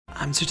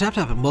I'm Sir Tap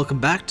Tap and welcome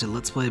back to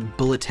Let's Play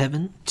Bullet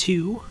Heaven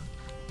 2.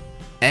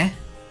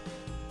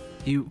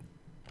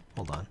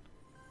 Hold on.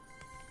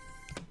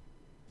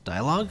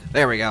 Dialogue?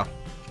 There we go.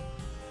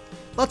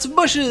 Lots of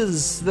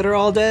bushes that are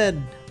all dead.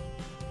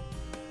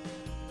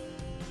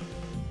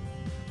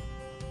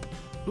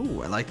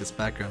 Ooh, I like this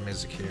background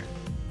music here.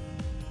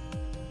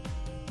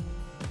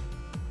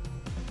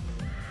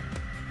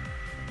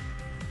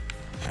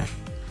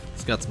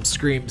 It's got some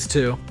screams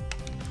too.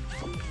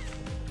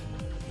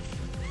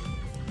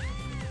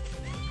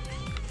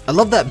 I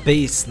love that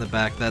bass in the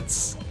back.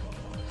 That's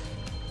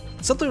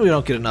something we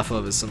don't get enough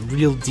of, is some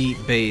real deep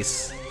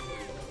bass.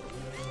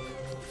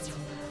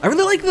 I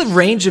really like the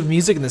range of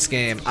music in this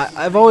game.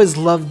 I've always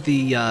loved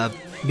the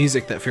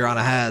music that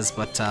Fiorana has,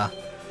 but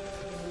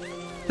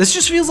this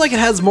just feels like it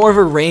has more of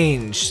a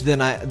range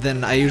than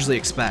I usually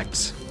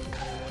expect.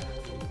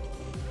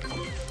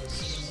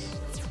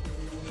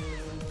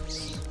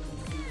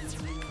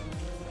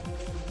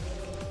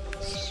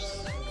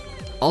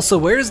 Also,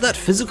 where is that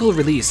physical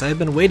release? I've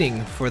been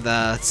waiting for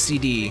the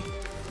CD.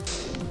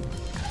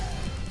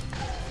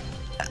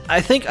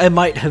 I think I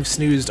might have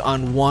snoozed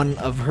on one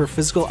of her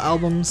physical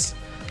albums.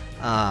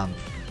 I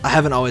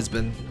haven't always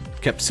been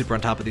kept super on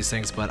top of these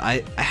things, but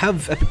I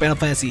have Epic Final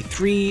Fantasy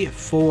 3,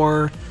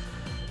 4,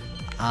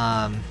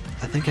 I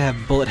think I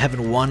have Bullet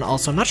Heaven 1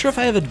 also. I'm not sure if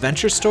I have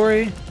Adventure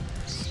Story.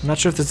 I'm not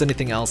sure if there's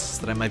anything else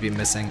that I might be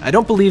missing. I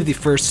don't believe the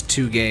first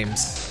two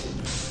games.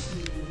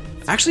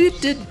 Actually,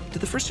 did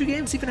the first two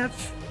games even have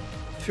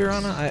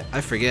Fiorana?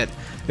 I forget.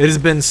 It has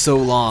been so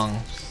long.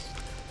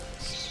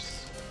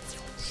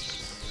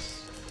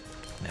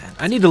 Man,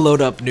 I need to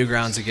load up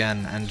Newgrounds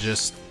again and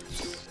just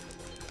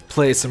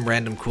play some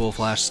random cool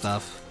Flash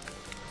stuff.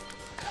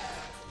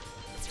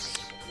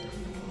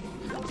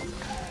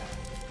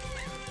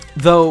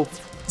 Though,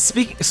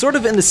 sort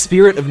of in the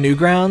spirit of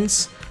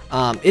Newgrounds,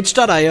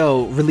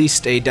 itch.io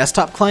released a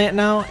desktop client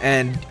now,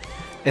 and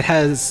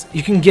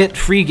you can get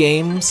free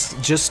games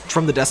just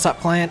from the desktop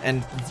client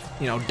and,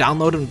 you know,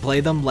 download and play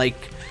them like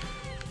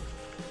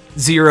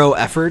zero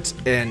effort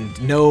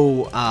and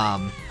no,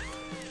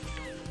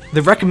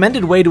 the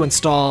recommended way to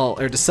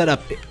install or to set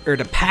up or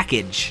to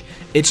package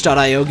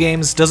itch.io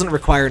games doesn't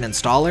require an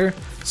installer.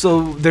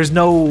 So there's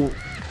no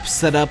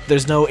setup,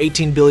 there's no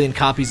 18 billion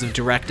copies of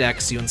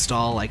DirectX you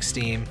install like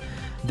Steam.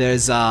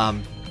 There's, you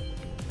know,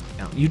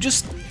 you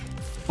just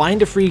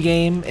find a free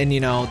game and,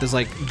 you know,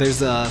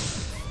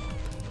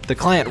 the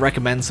client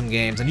recommends some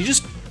games, and you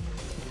just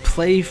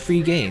play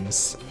free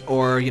games,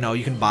 or, you know,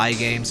 you can buy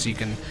games so you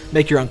can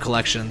make your own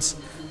collections.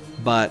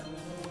 But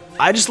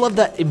I just love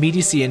that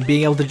immediacy and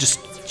being able to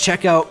just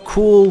check out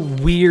cool,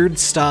 weird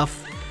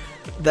stuff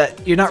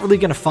that you're not really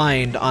gonna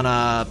find on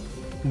a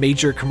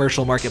major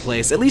commercial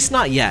marketplace, at least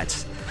not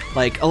yet.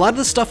 Like, a lot of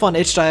the stuff on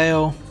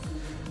itch.io,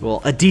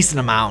 well, a decent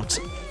amount,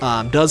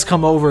 does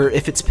come over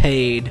if it's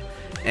paid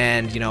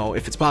and, you know,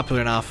 if it's popular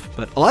enough,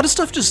 but a lot of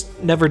stuff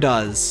just never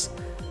does.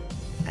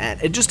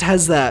 And it just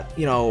has that,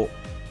 you know,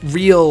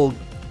 real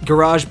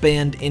garage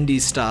band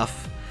indie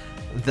stuff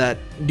that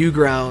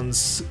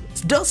Newgrounds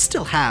does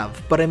still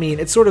have, but I mean,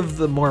 it's sort of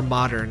the more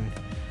modern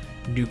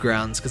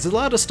Newgrounds, because there's a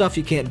lot of stuff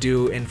you can't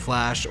do in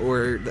Flash,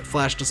 or that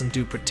Flash doesn't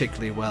do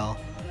particularly well.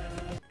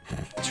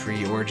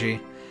 Tree Orgy.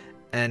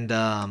 And,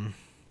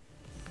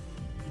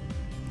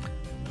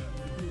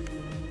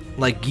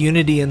 like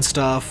Unity and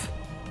stuff.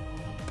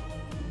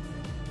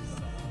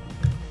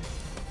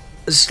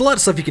 There's just a lot of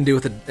stuff you can do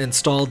with an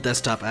installed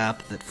desktop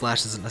app that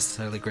Flash isn't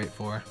necessarily great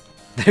for.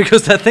 There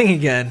goes that thing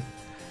again.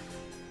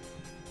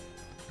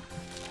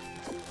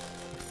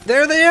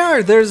 There they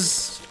are!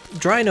 There's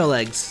Drino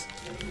legs.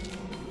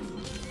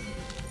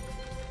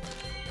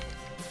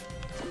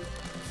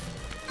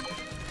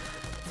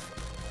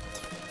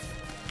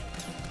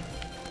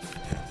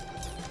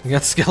 We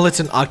got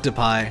skeleton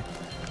octopi.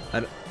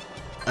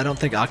 I don't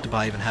think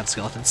octopi even have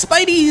skeletons.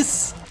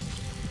 Spideys!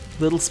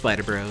 Little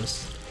spider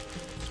bros.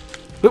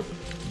 Oop.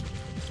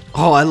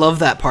 Oh, I love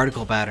that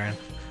particle pattern.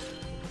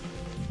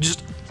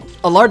 Just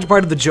a large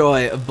part of the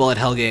joy of bullet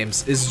hell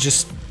games is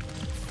just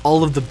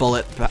all of the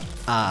bullet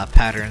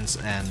patterns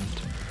and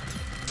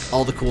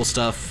all the cool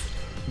stuff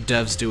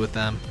devs do with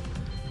them.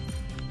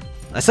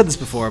 I said this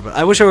before, but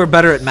I wish I were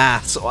better at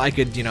math so I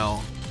could, you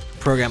know,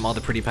 program all the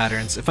pretty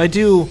patterns. If I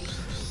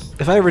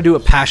ever do a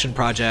passion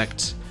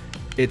project,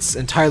 it's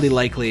entirely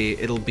likely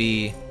it'll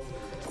be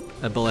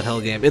a bullet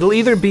hell game. It'll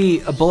either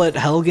be a bullet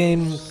hell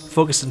game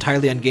focused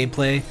entirely on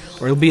gameplay,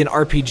 or it'll be an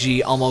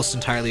RPG almost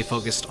entirely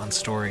focused on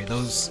story.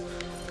 Those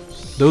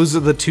are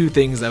the two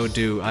things I would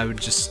do. I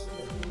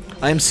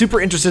am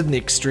super interested in the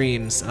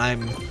extremes, and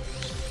I'm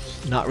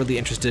not really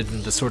interested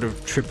in the sort of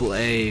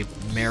AAA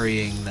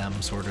marrying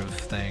them sort of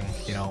thing.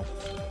 You know,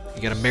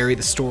 you gotta marry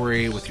the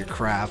story with your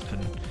crap,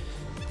 and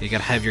you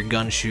gotta have your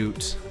gun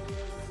shoot.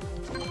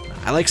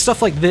 I like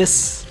stuff like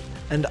this,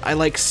 and I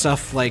like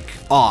stuff like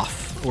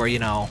Off, where, you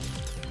know,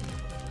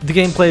 the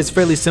gameplay is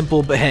fairly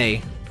simple, but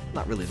hey,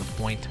 not really the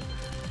point.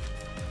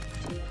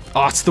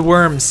 Oh, it's the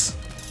worms!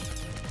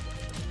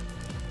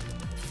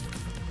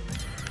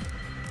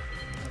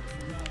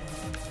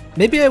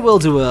 Maybe I will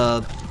do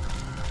a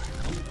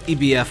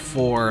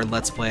EBF4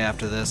 Let's Play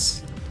after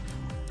this.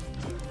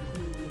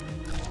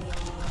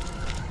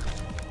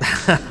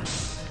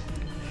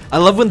 I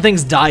love when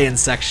things die in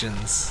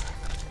sections.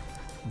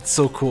 It's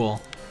so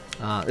cool.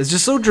 It's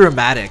just so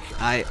dramatic.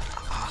 I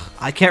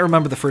can't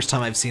remember the first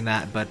time I've seen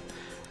that, but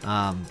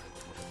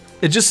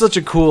it's just such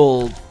a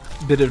cool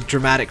bit of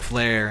dramatic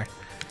flair,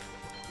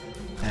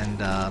 and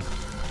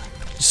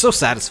just so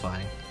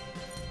satisfying.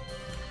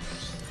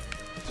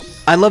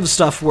 I love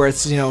stuff where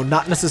it's, you know,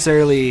 not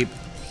necessarily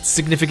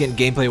significant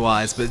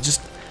gameplay-wise, but it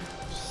just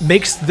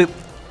makes the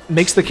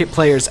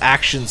player's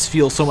actions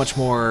feel so much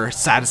more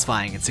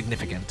satisfying and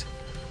significant.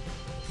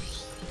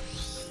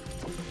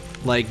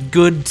 Like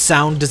good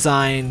sound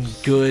design,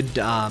 good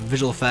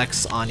visual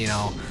effects on, you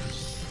know,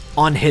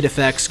 on hit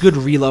effects, good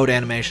reload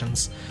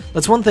animations.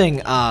 That's one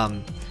thing.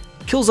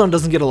 Killzone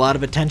doesn't get a lot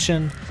of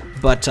attention,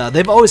 but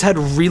they've always had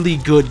really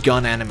good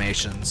gun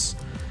animations.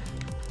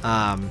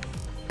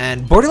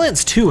 And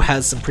Borderlands 2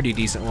 has some pretty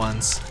decent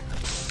ones.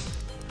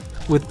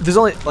 There's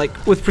only,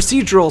 like, with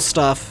procedural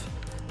stuff,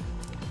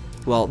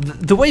 well,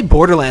 the way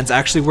Borderlands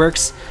actually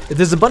works,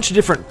 there's a bunch of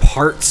different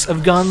parts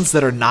of guns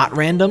that are not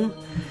random,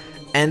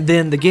 and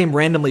then the game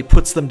randomly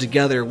puts them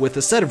together with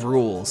a set of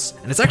rules.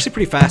 And it's actually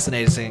pretty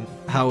fascinating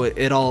how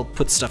it all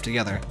puts stuff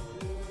together.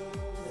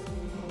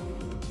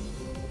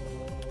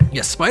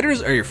 Yeah,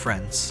 spiders are your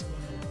friends.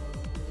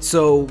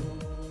 So,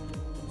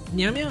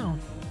 meow meow.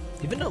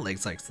 Even though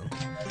Legs likes them.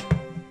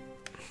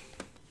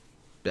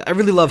 I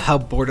really love how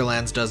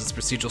Borderlands does its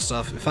procedural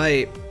stuff. If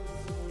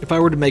I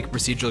were to make a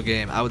procedural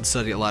game, I would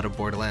study a lot of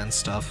Borderlands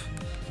stuff.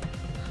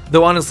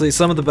 Though honestly,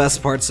 some of the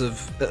best parts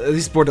of at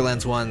least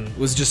Borderlands 1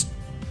 was just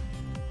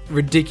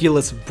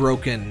ridiculous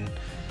broken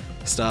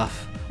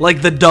stuff.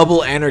 Like the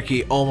double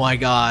anarchy, oh my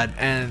god,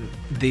 and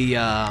the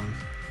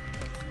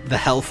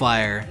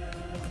Hellfire.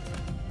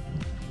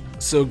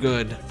 So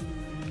good.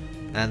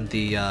 And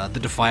the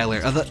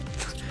Defiler.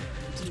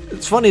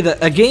 It's funny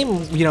that a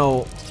game, you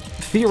know,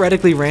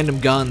 theoretically random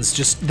guns,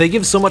 just they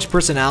give so much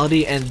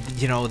personality, and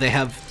you know, they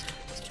have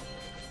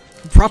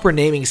proper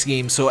naming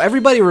schemes, so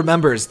everybody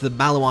remembers the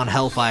Malawan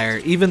Hellfire,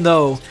 even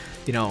though,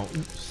 you know,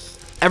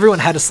 everyone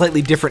had a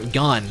slightly different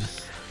gun,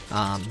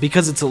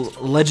 because it's a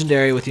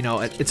legendary with, you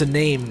know, it's a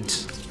named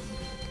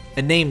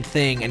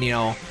thing, and you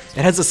know,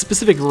 it has a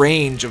specific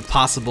range of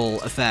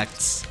possible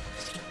effects.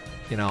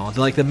 You know,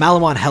 like the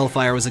Malawan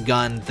Hellfire was a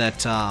gun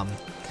that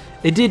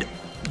it did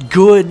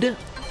good.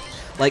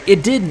 Like,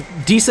 it did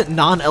decent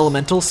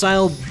non-elemental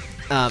style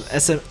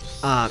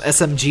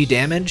SMG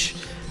damage.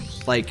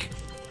 Like,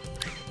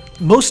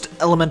 most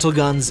elemental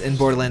guns in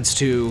Borderlands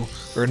 2,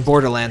 or in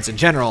Borderlands in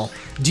general,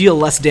 deal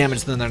less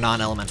damage than their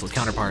non-elemental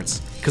counterparts,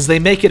 because they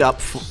make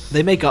up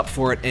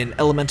for it in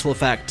elemental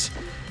effect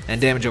and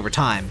damage over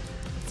time.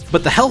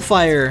 But the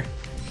Hellfire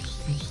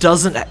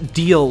doesn't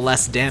deal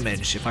less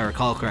damage, if I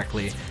recall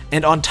correctly.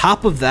 And on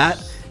top of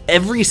that,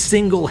 every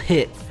single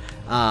hit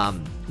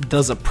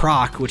does a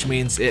proc, which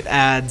means it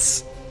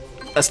adds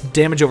a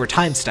damage over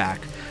time stack.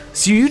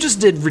 So you just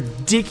did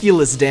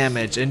ridiculous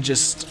damage, and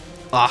just,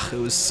 it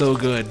was so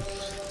good.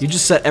 You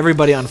just set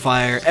everybody on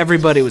fire,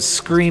 everybody was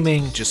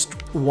screaming,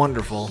 just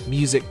wonderful.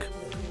 Music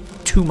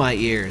to my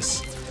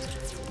ears.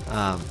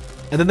 And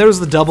then there was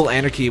the double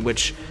anarchy,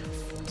 which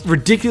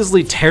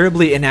ridiculously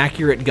terribly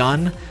inaccurate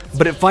gun,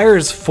 but it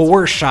fires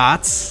 4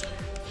 shots,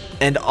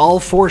 and all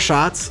 4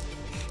 shots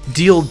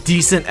deal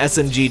decent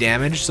SMG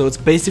damage, so it's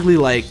basically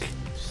like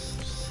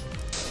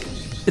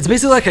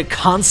a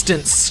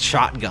constant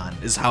shotgun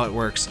is how it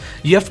works.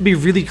 You have to be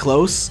really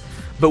close,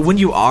 but when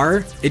you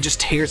are, it just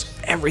tears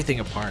everything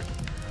apart.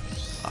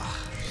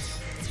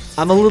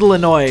 I'm a little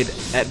annoyed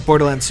at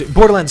Borderlands 2.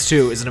 Borderlands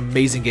 2 is an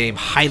amazing game,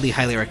 highly,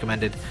 highly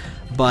recommended,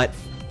 but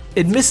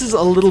it misses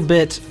a little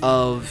bit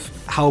of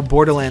how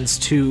Borderlands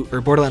 2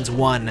 or Borderlands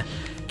 1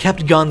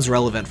 kept guns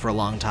relevant for a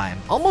long time.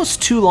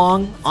 Almost too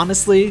long,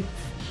 honestly.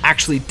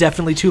 Actually,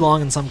 definitely too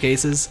long in some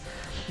cases,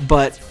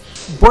 but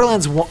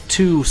Borderlands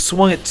 2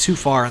 swung it too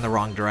far in the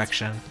wrong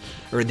direction,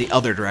 or in the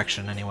other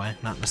direction anyway,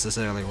 not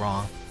necessarily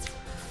wrong.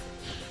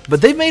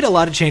 But they've made a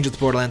lot of changes with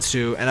Borderlands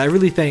 2, and I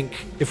really think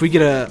if we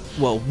get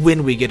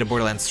when we get a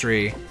Borderlands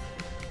 3,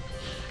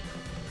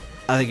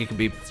 I think it could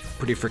be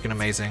pretty freaking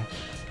amazing.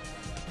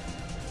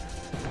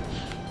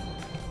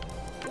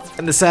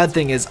 And the sad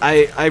thing is,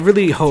 I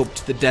really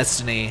hoped that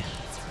Destiny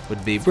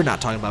would be, we're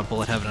not talking about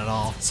Bullet Heaven at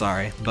all,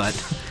 sorry, but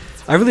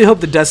I really hope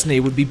that Destiny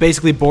would be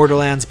basically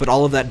Borderlands, but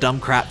all of that dumb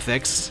crap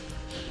fixed.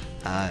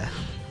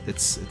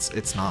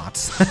 It's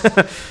not.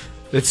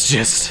 It's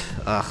just,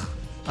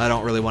 I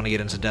don't really want to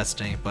get into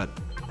Destiny, but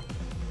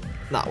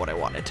not what I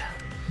wanted.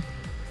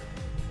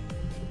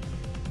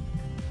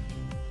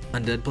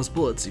 Undead plus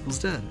bullets equals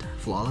dead.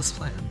 Flawless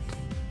plan.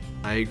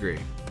 I agree.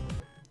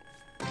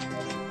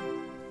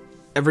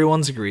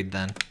 Everyone's agreed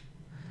then.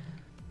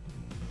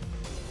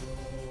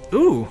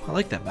 Ooh, I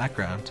like that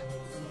background.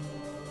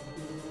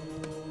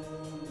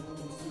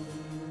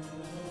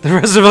 The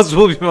rest of us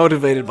will be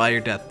motivated by your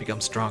death,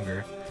 become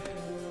stronger.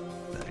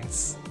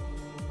 Thanks.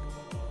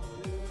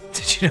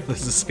 Did you know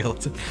there's a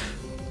skeleton?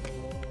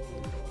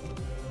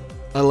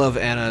 I love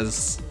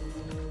Anna's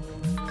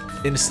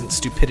innocent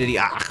stupidity.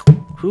 Ah,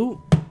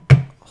 who?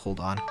 Hold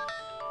on.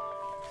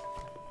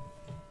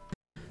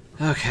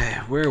 Okay,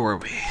 where were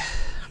we?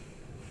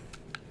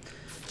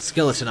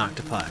 Skeleton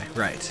octopi,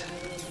 right.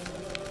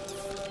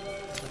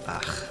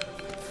 Ah.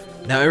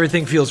 Now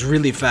everything feels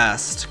really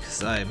fast,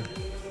 because I'm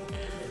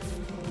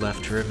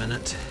left for a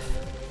minute.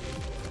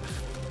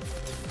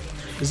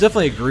 There's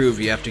definitely a groove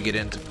you have to get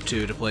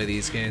into to play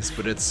these games,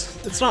 but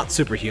it's not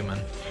superhuman.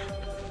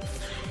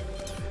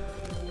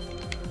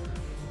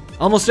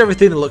 Almost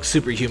everything that looks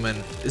superhuman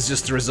is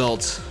just the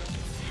result.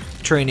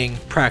 Training,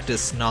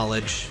 practice,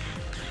 knowledge.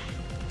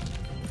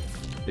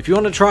 If you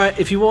want to try,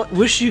 if you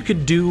wish you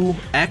could do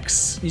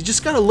X, you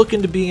just gotta look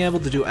into being able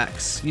to do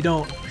X.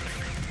 You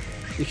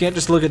can't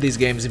just look at these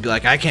games and be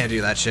like, I can't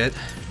do that shit.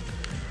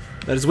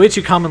 That is way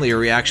too commonly a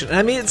reaction. And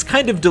I mean, it's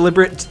kind of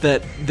deliberate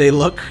that they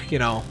look, you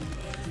know,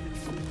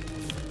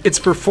 it's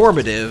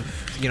performative,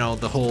 you know,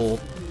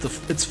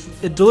 it's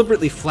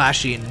deliberately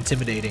flashy and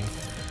intimidating.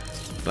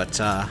 But,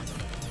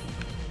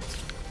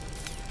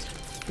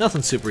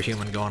 nothing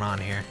superhuman going on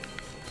here.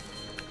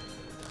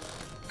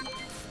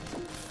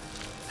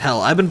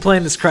 Hell, I've been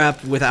playing this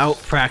crap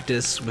without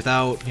practice,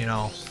 without, you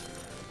know,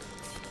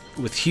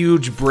 with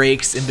huge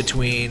breaks in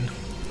between.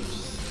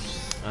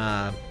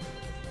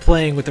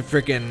 Playing with a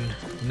frickin'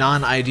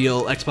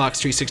 non-ideal Xbox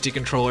 360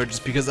 controller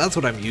just because that's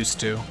what I'm used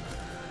to.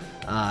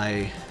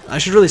 I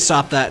should really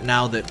stop that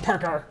now that...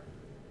 Parker!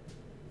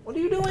 What are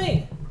you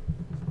doing?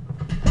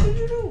 What did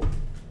you do?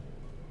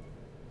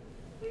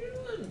 What are you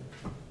doing?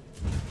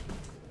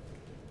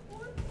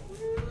 What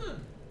are you doing?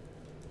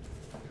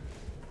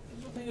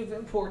 There's nothing of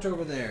import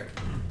over there.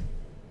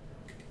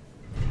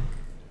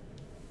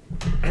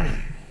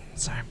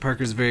 Sorry,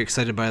 Parker's very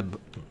excited by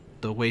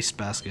the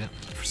wastebasket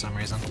for some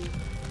reason.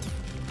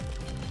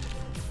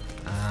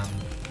 I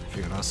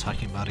forget what I was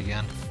talking about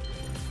again.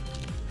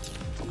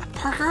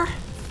 Parker?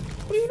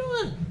 What are you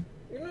doing?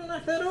 You're gonna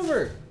knock that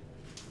over.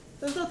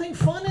 There's nothing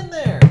fun in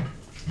there.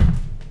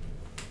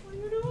 What are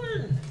you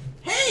doing?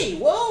 Hey,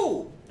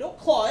 whoa! Don't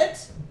claw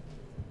it.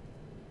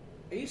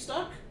 Are you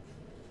stuck?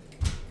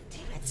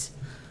 Damn it.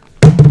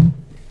 Are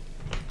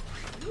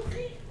you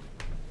okay?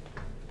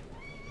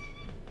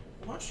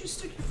 Why don't you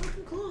stick your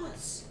fucking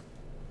claws?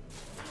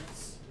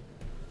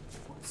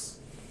 What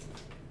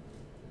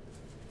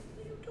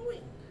are you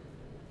doing?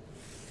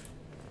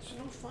 There's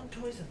no fun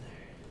toys in there.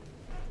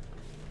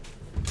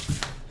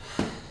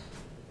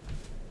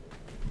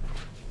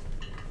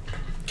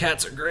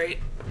 Cats are great.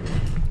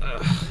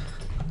 Ugh.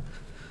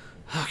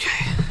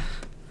 Okay.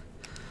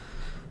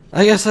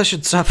 I guess I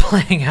should stop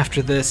playing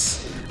after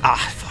this.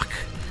 Ah, fuck.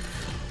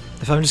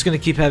 If I'm just gonna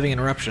keep having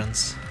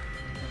interruptions.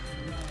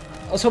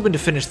 I was hoping to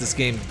finish this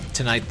game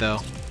tonight,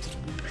 though.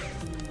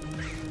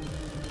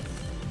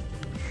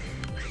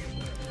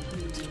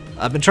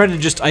 I've been trying to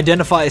just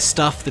identify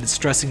stuff that is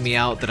stressing me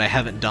out that I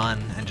haven't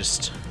done and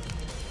just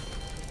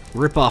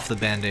rip off the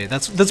band-aid.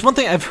 That's one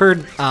thing I've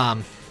heard.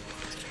 There's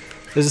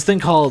this thing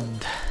called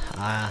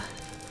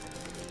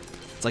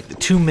it's like the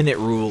 2-minute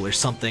rule or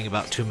something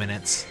about 2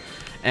 minutes.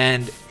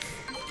 And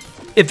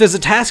if there's a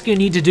task you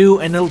need to do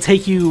and it'll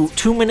take you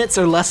 2 minutes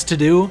or less to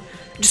do,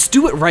 just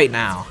do it right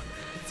now.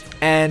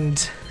 And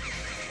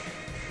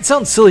it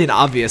sounds silly and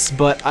obvious,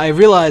 but I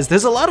realize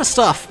there's a lot of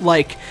stuff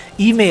like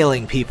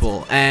emailing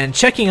people and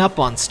checking up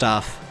on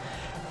stuff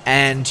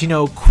and, you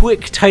know,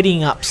 quick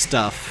tidying up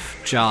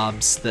stuff,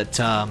 jobs that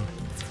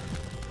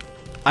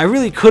I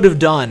really could have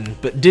done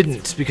but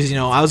didn't because, you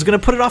know, I was going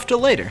to put it off till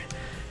later.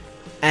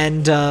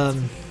 And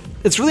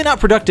it's really not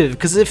productive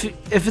because if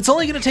it's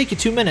only going to take you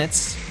 2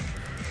 minutes,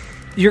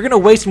 you're going to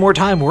waste more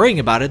time worrying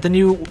about it than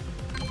you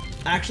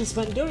actually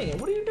spent doing it.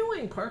 What are you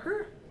doing,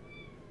 Parker?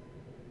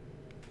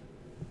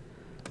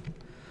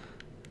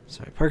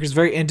 Sorry, Parker's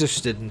very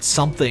interested in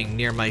something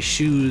near my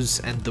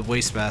shoes and the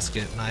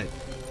wastebasket, and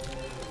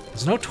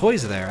there's no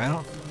toys there. I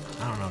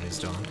don't know what he's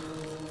doing.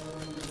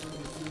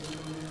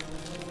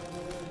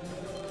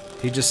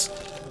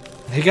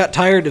 He got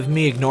tired of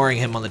me ignoring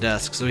him on the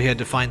desk, so he had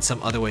to find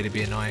some other way to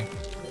be annoying.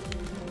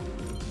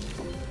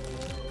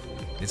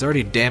 He's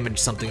already damaged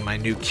something in my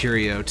new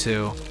curio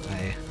too.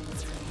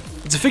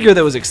 It's a figure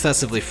that was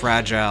excessively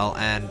fragile,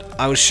 and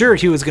I was sure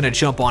he was gonna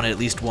jump on it at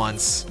least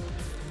once.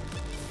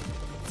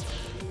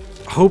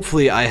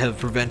 Hopefully I have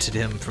prevented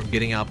him from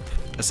getting up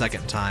a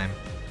second time.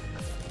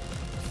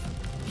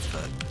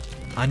 But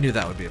I knew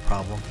that would be a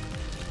problem.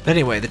 But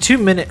anyway, the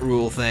 2-minute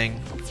rule thing.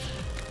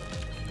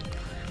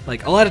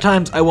 Like, a lot of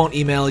times I won't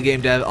email a game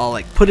dev, I'll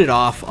like put it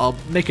off, I'll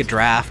make a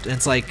draft, and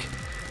it's like,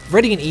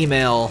 writing an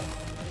email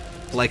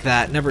like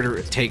that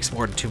never takes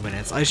more than 2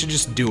 minutes. I should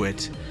just do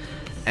it.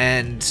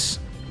 And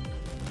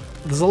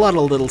there's a lot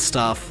of little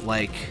stuff,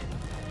 like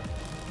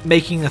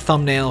making a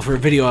thumbnail for a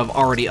video I've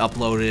already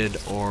uploaded,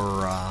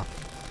 or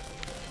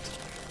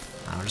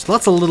just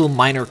lots of little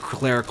minor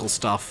clerical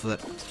stuff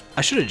that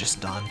I should have just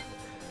done.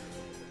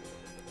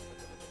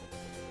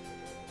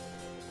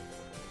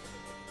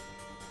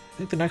 I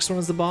think the next one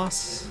is the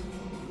boss.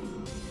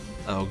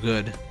 Oh,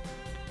 good.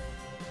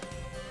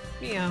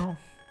 Meow.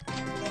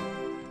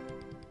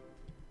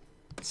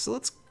 So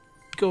let's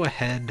go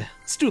ahead.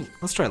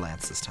 Let's try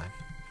Lance this time.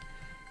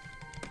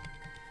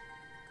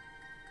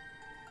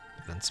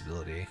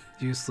 Invincibility.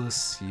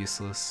 Useless,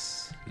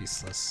 useless,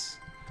 useless.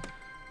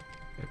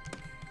 Yep.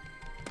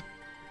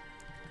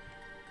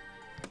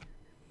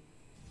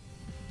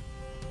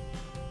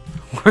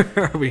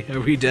 Where are we? Are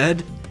we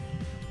dead?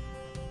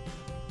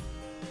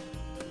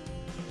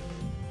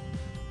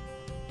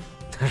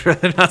 I'd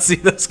rather not see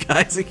those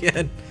guys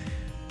again.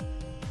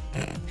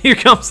 Here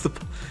comes the...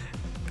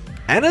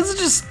 Anna's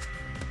just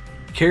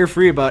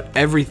carefree about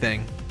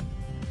everything.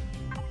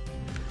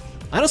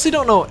 I honestly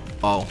don't know...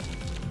 Oh,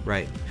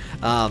 right.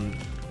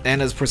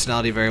 Anna's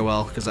personality very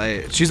well, because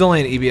she's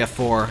only an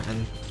EBF4,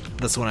 and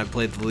that's the one I've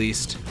played the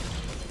least.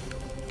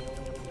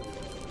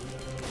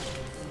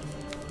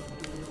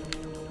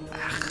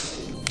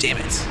 Damn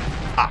it.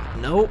 Ah,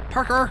 no,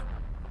 Parker!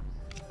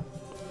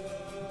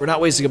 We're not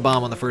wasting a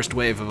bomb on the first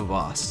wave of a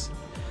boss.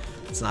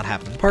 It's not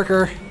happening.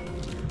 Parker,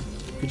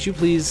 could you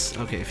please...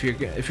 Okay, if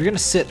you're gonna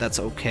sit, that's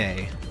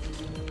okay.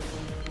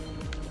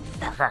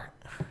 Parker.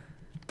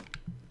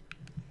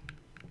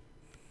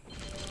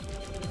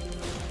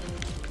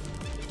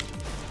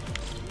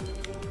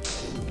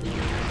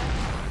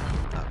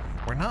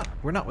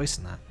 We're not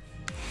wasting that.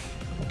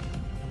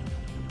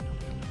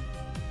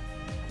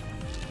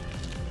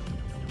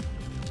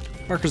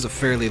 Parker's a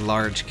fairly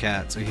large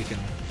cat, so he can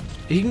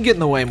get in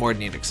the way more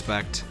than you'd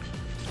expect.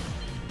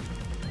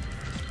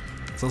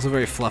 It's also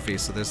very fluffy,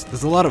 so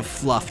there's a lot of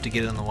fluff to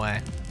get in the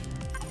way.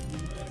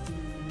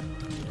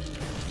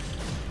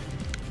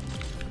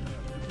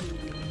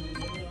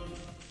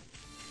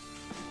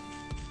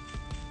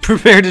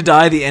 Prepare to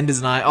die, the end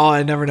is nigh. Oh,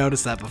 I never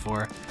noticed that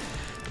before.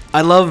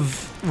 I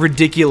love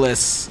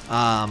ridiculous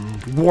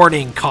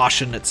warning,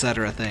 caution,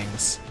 etc.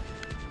 things.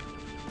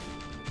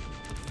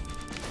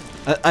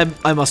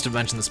 I must have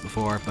mentioned this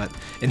before, but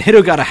in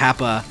Hitogata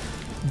Happa,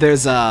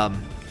 there's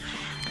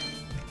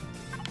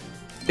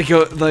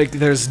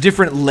there's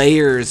different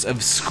layers of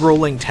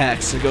scrolling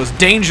text. It goes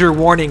danger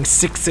warning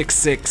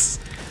 666,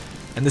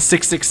 and the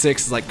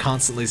 666 is like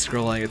constantly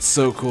scrolling. It's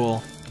so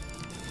cool.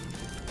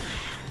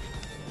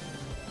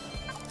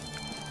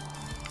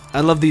 I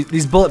love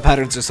these bullet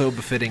patterns are so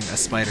befitting a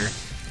spider.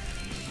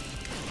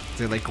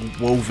 They're like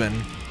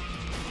woven.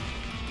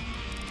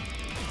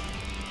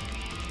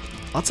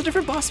 Lots of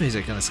different boss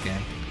music in this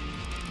game.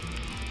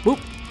 Whoop.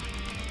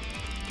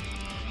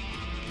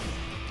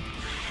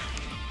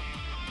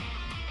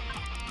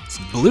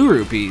 Some blue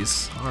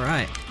rupees. All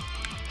right.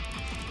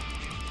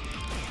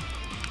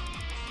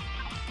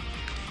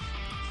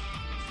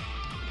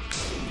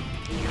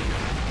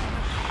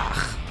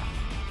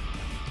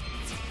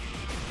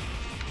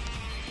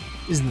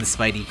 Isn't the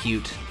Spidey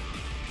cute?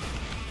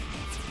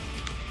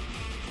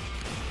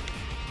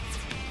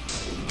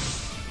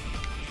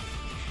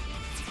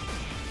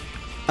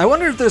 I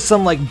wonder if there's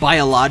some like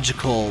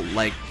biological,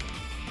 like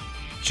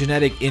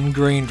genetic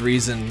ingrained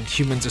reason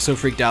humans are so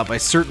freaked out by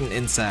certain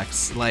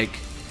insects. Like,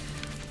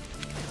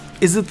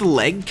 is it the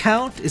leg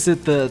count? Is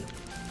it the...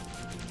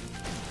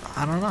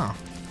 I don't know.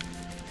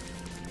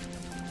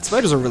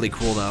 Spiders are really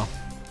cool though.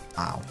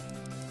 Ow.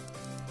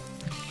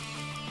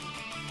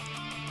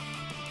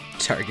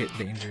 Target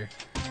danger.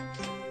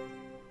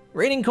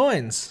 Raining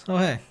coins. Oh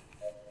hey.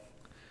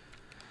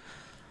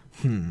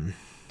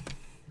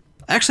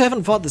 I actually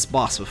haven't fought this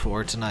boss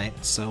before tonight,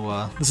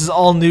 so this is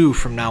all new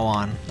from now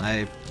on.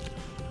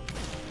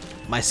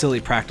 My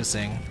silly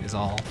practicing is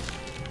all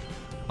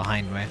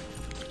behind me.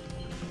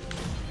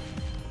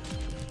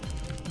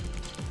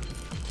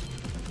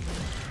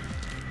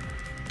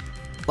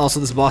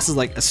 Also, this boss is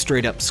like a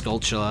straight up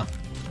Skulltula.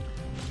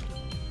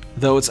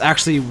 Though it's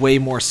actually way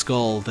more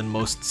skull than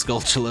most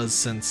Skulltulas,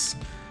 since...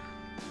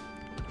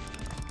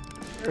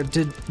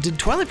 Did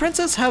Twilight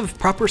Princess have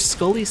proper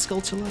scully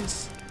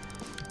Skulltulas?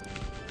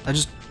 I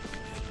just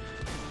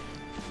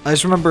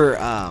remember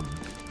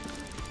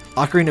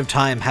Ocarina of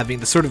Time having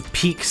the sort of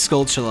peak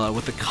Skulltula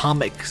with the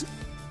comic,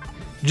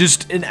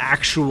 just an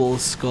actual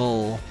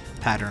skull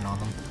pattern on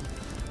them.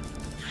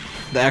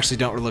 They actually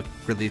don't look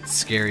really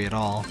scary at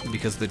all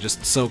because they're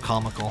just so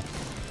comical.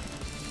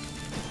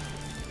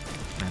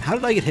 Man, how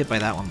did I get hit by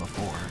that one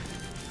before?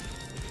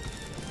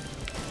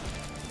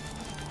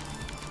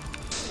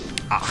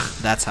 Ah,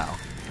 that's how.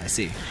 I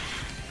see.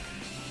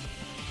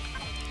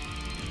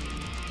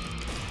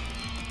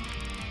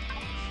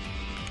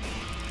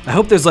 I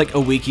hope there's like a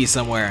wiki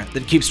somewhere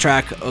that keeps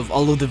track of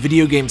all of the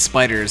video game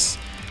spiders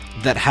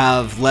that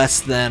have less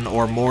than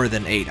or more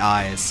than 8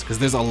 eyes, because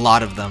there's a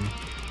lot of them.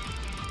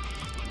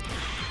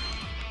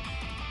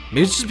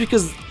 Maybe it's just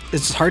because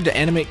it's just hard to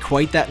animate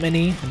quite that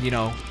many, and you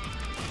know,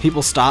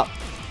 people stop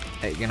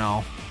at, you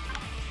know,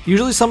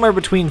 usually somewhere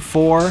between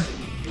 4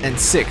 and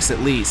 6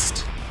 at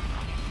least.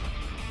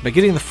 But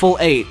getting the full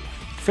 8,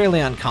 fairly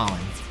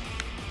uncommon.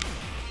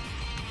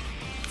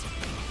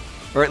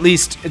 Or at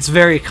least, it's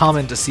very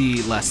common to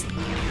see less than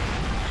that.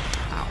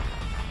 Ow.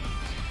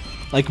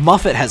 Like,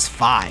 Muffet has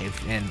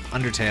 5 in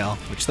Undertale,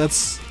 which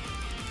that's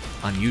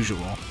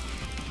unusual.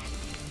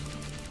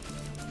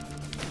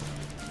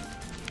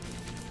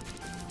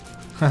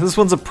 This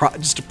one's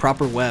just a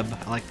proper web.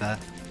 I like that.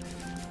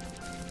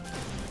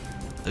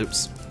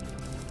 Oops.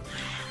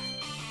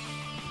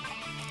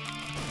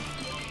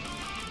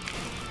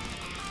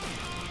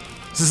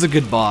 This is a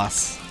good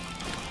boss.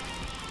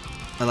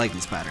 I like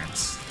these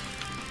patterns.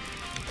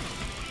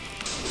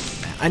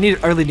 Man,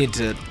 I really need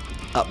to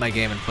up my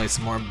game and play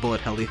some more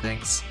bullet helly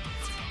things.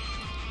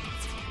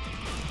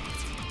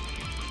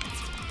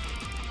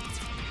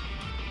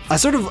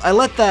 I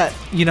let that,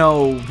 you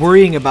know,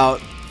 worrying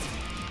about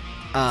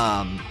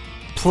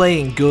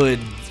playing good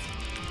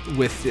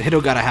with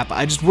Hitogata happen.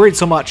 I just worried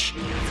so much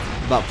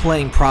about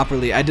playing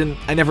properly. I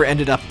never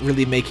ended up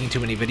really making too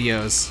many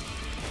videos.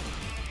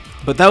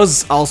 But that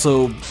was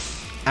also,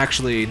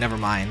 actually, never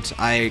mind.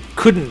 I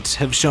couldn't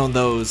have shown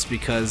those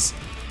because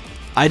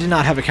I did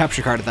not have a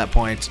capture card at that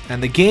point.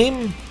 And the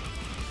game,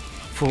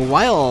 for a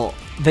while,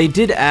 they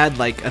did add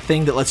like a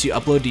thing that lets you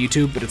upload to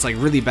YouTube, but it's like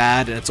really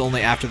bad and it's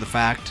only after the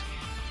fact.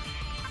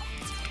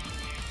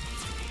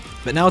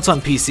 But now it's on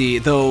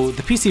PC, though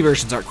the PC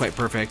versions aren't quite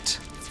perfect.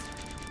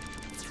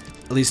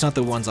 At least not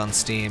the ones on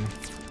Steam.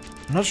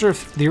 I'm not sure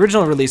if the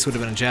original release would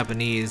have been in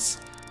Japanese.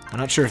 I'm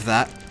not sure if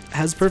that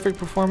has perfect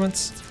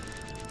performance.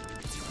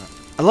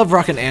 I love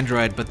Rockin'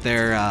 Android, but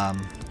their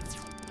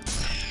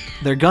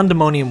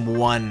Gundamonium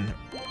 1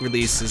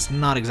 release is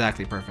not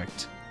exactly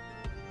perfect.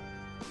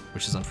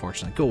 Which is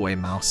unfortunate. Go away,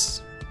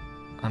 mouse.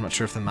 I'm not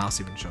sure if the mouse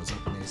even shows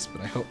up in these,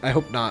 but I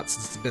hope not,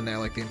 since it's been there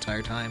like the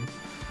entire time.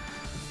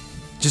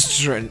 Just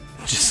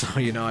so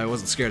you know, I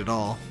wasn't scared at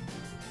all.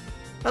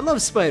 I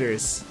love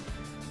spiders.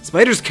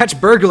 Spiders catch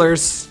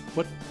burglars.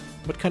 What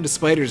kind of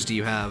spiders do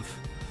you have?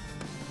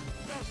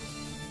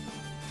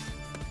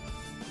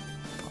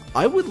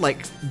 I would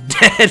like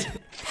dead.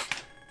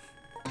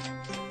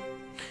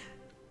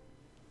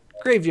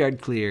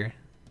 Graveyard clear.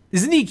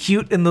 Isn't he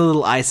cute in the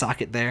little eye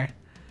socket there?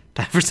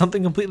 Time for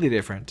something completely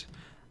different.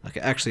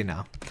 Okay, actually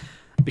no.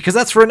 Because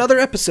that's for another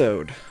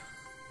episode.